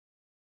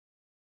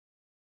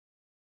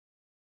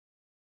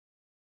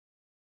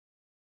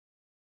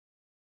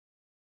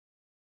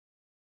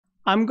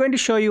I'm going to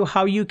show you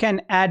how you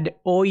can add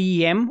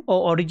OEM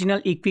or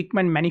original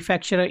equipment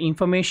manufacturer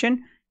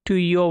information to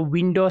your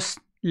Windows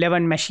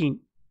 11 machine.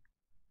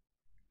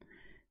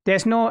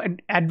 There's no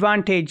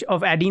advantage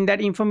of adding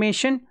that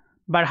information,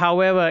 but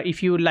however,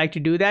 if you would like to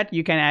do that,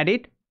 you can add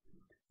it.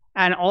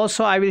 And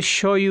also I will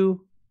show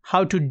you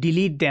how to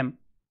delete them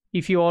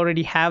if you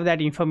already have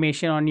that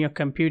information on your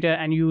computer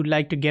and you would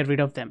like to get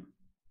rid of them.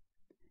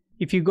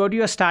 If you go to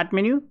your start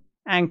menu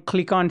and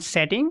click on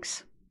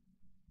settings,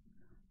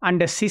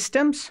 under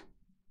systems,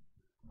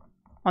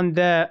 on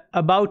the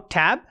about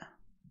tab,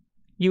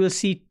 you will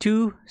see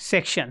two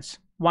sections,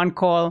 one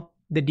called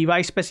the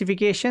device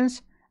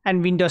specifications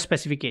and Windows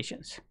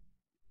specifications.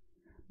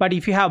 But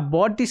if you have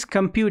bought this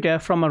computer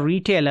from a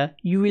retailer,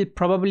 you will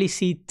probably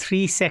see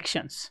three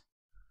sections.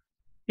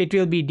 It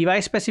will be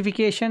device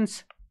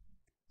specifications,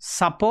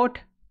 support,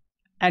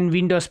 and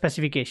Windows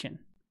specification.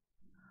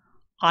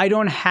 I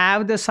don't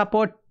have the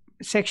support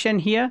section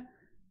here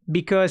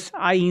because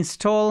I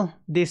install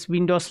this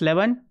Windows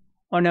 11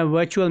 on a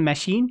virtual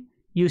machine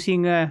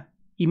using a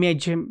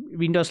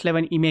Windows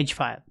 11 image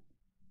file.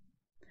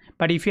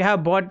 But if you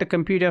have bought the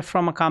computer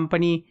from a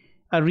company,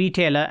 a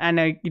retailer, and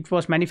it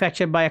was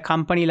manufactured by a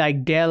company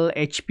like Dell,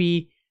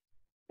 HP,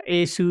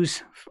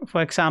 Asus,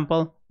 for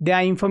example,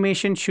 their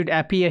information should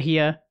appear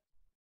here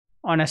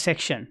on a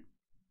section.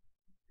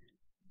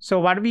 So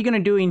what we're going to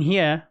do in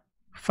here,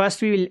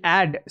 first we will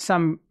add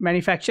some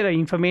manufacturer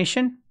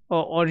information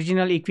or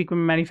original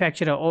equipment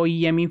manufacturer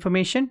OEM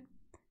information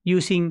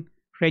using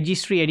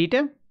registry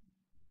editor.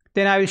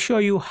 Then I will show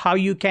you how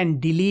you can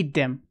delete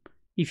them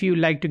if you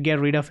like to get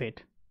rid of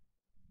it.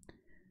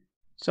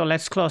 So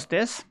let's close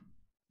this.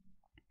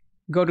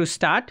 Go to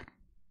start,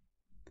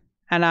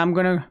 and I'm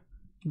gonna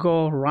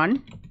go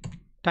run,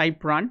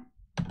 type run,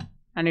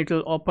 and it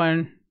will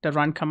open the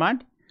run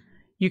command.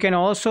 You can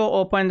also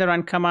open the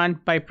run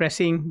command by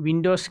pressing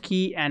Windows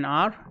key and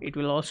R. It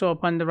will also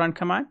open the run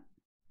command.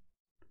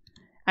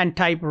 And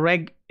type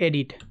reg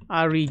edit,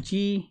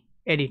 R-E-G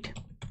edit,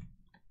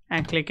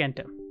 and click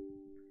enter.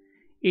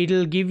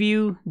 It'll give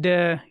you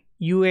the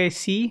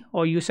UAC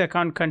or user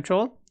account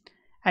control,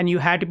 and you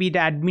have to be the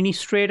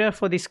administrator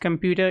for this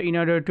computer in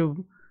order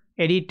to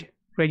edit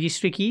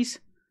registry keys.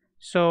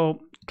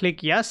 So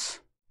click yes,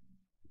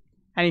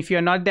 and if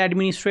you're not the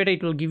administrator,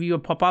 it will give you a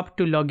pop-up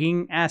to log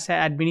in as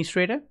an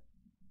administrator.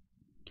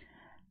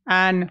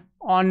 And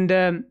on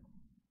the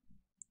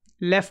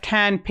left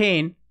hand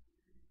pane,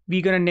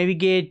 we're going to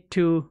navigate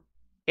to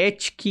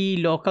H key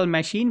local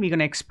machine. We're going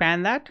to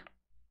expand that,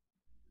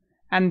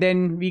 and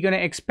then we're going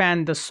to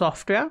expand the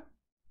software.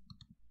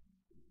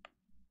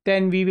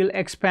 Then we will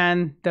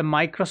expand the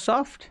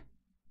Microsoft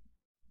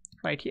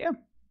right here,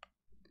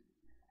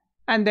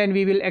 and then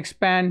we will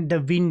expand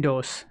the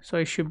Windows. So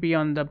it should be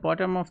on the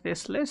bottom of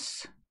this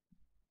list.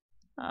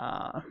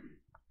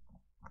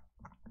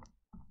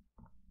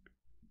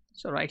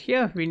 So right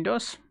here,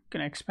 Windows,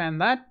 can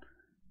expand that,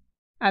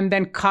 and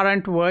then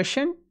current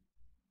version,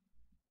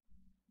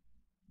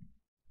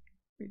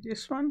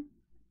 this one.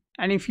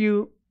 And if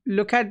you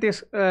look at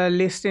this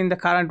list in the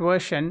current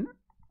version,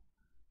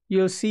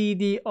 you'll see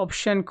the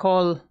option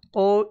called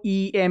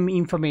OEM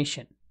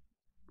information,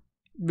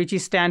 which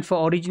is stand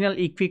for original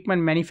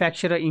equipment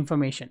manufacturer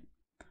information.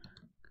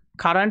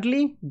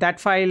 Currently that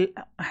file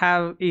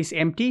is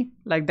empty,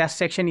 like that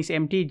section is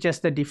empty,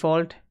 just the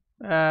default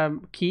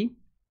key.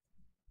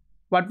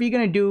 What we're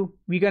going to do,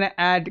 we're going to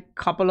add a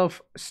couple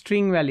of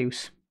string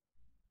values.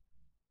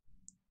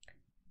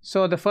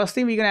 So the first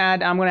thing we're going to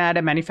add, I'm going to add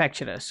a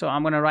manufacturer. So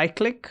I'm going to right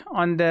click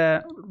on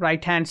the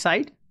right hand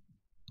side,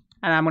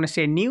 and I'm going to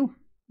say new.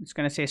 It's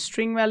going to say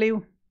string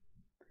value,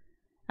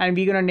 and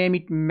we're going to name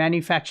it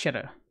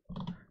manufacturer.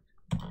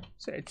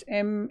 So it's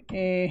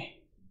M-A-N-U-F-C-T.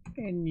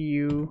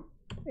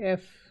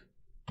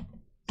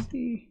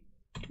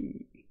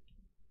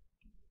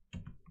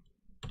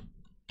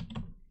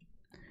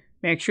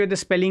 Make sure the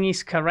spelling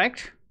is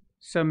correct.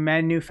 So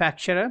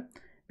manufacturer,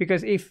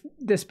 because if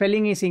the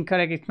spelling is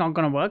incorrect, it's not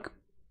going to work.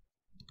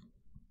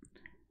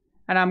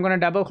 And I'm going to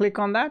double click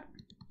on that,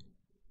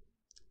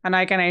 and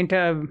I can enter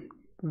a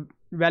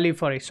value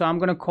for it. So I'm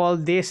going to call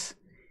this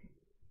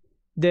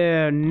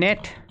the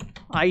net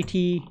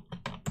IT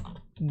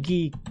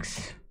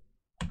geeks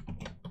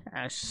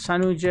as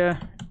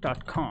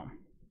sanuja.com.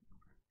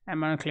 I'm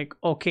going to click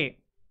OK.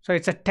 So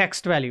it's a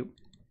text value,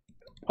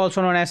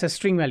 also known as a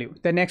string value.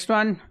 The next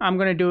one I'm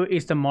going to do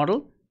is the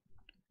model.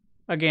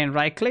 Again,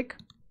 right click,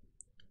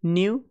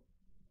 new,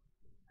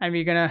 and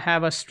we're going to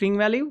have a string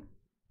value,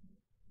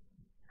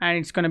 and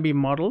it's going to be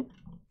model.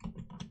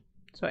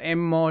 So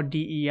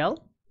MODEL.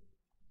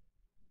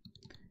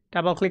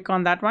 Double click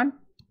on that one,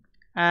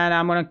 and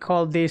I'm going to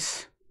call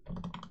this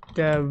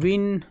the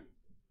Win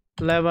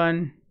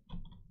 11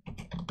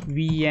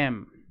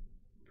 VM.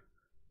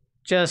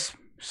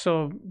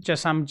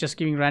 I'm just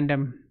giving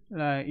random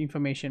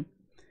information,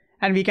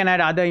 and we can add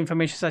other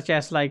information such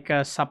as like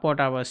support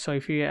hours. So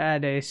if you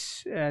add a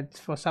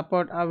for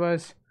support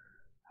hours,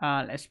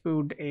 let's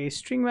put a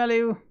string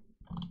value,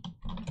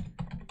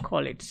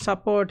 call it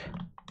support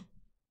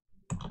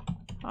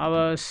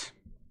hours,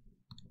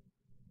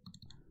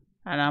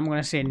 and I'm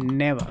gonna say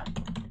never,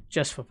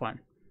 just for fun.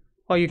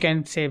 Or you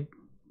can say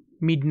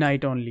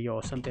midnight only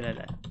or something like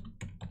that.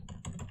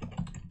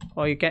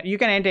 Or you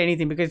can enter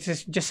anything because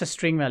it's just a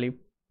string value.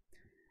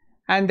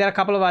 And there are a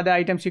couple of other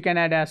items you can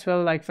add as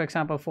well, like for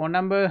example phone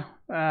number.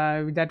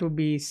 That would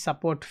be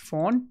support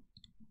phone,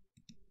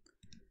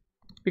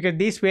 because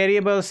these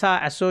variables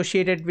are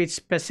associated with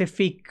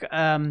specific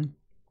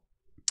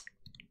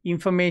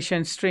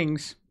information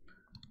strings.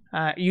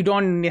 You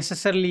don't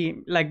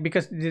necessarily, like,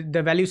 because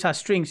the values are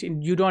strings,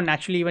 you don't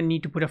actually even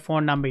need to put a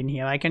phone number in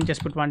here. I can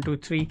just put 1 2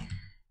 3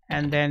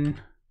 and then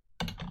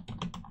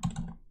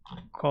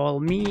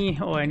call me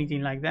or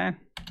anything like that.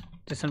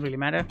 Doesn't really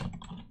matter.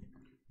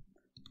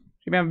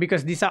 Remember,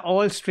 because these are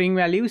all string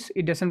values,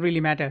 it doesn't really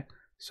matter.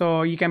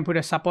 So you can put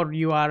a support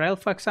URL,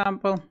 for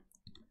example,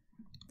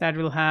 that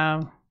will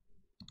have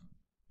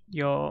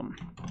your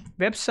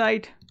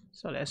website.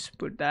 So let's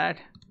put that.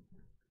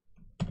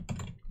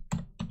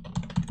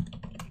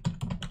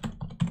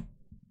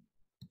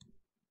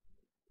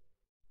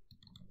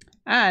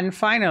 And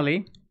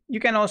finally, you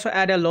can also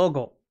add a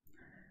logo.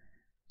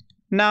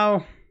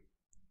 Now,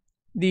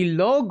 the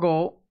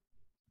logo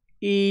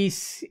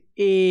is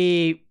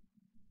a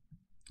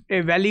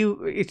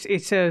value,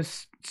 it's a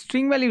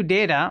string value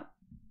data,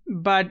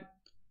 but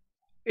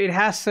it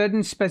has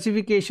certain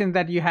specifications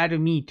that you have to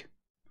meet.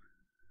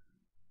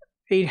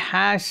 It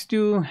has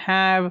to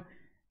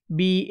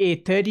be a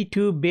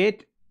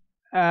 32-bit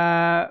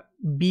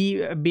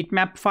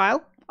bitmap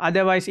file,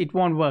 otherwise it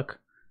won't work.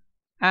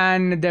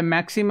 And the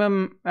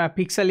maximum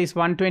pixel is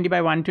 120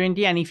 by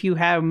 120, and if you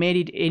have made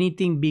it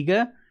anything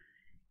bigger,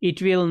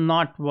 it will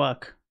not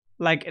work.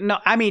 Like, no,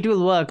 I mean it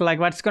will work. Like,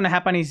 what's going to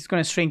happen is it's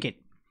going to shrink it.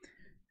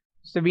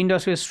 So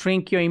Windows will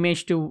shrink your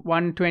image to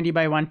 120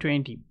 by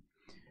 120.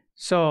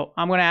 So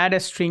I'm going to add a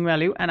string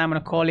value and I'm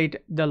going to call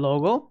it the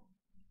logo.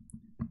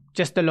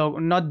 Just the logo,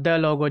 not the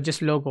logo,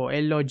 just logo,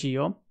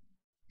 L-O-G-O.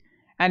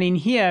 And in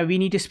here, we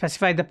need to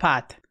specify the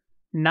path.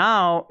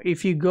 Now,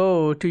 if you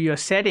go to your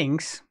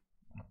settings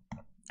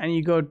and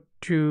you go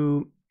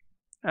to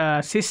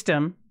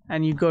system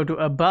and you go to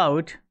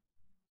about,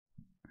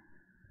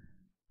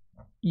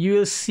 you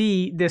will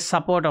see the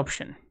support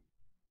option.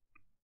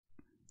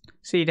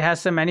 See, it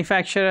has the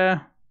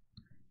manufacturer,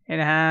 it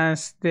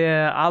has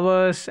the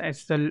hours,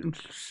 it's the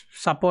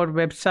support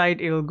website.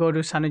 It will go to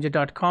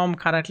sanuja.com.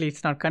 Currently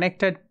it's not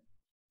connected.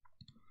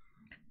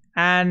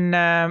 And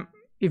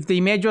if the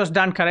image was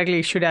done correctly,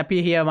 it should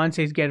appear here once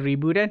it gets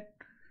rebooted.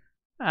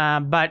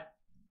 But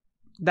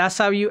that's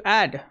how you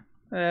add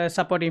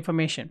support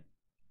information.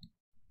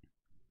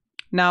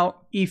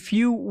 Now, if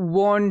you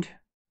want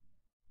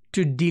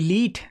to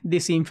delete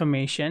this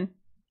information,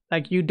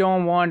 like you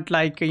don't want,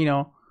 like,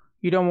 you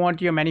don't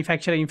want your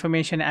manufacturer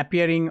information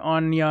appearing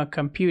on your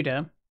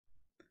computer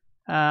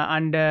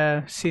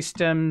under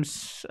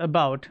systems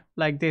about,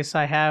 like this.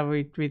 I have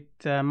it with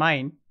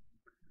mine,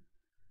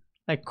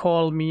 like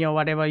call me or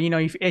whatever,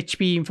 if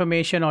HP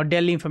information or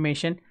Dell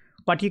information.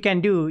 What you can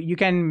do, you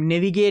can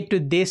navigate to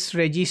this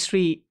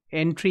registry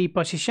entry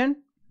position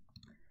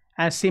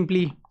and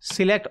simply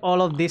select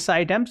all of these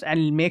items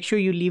and make sure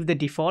you leave the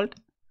default.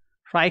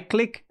 Right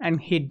click and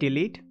hit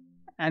delete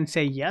and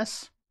say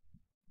yes.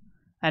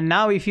 And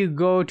now if you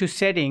go to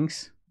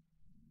settings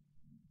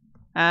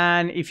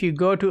and if you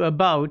go to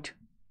about,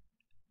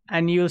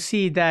 and you'll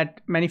see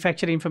that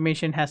manufacturer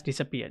information has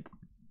disappeared.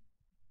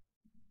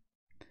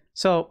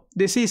 So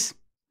this is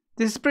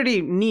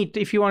pretty neat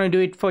if you want to do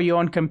it for your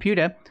own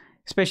computer,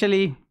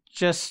 especially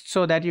just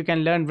so that you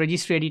can learn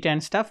registry editor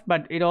and stuff,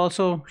 but it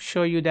also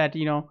show you that,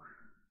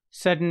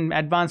 certain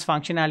advanced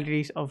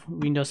functionalities of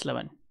Windows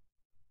 11.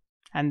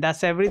 And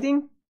that's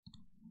everything.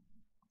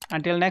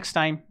 Until next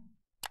time,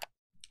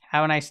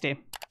 have a nice day.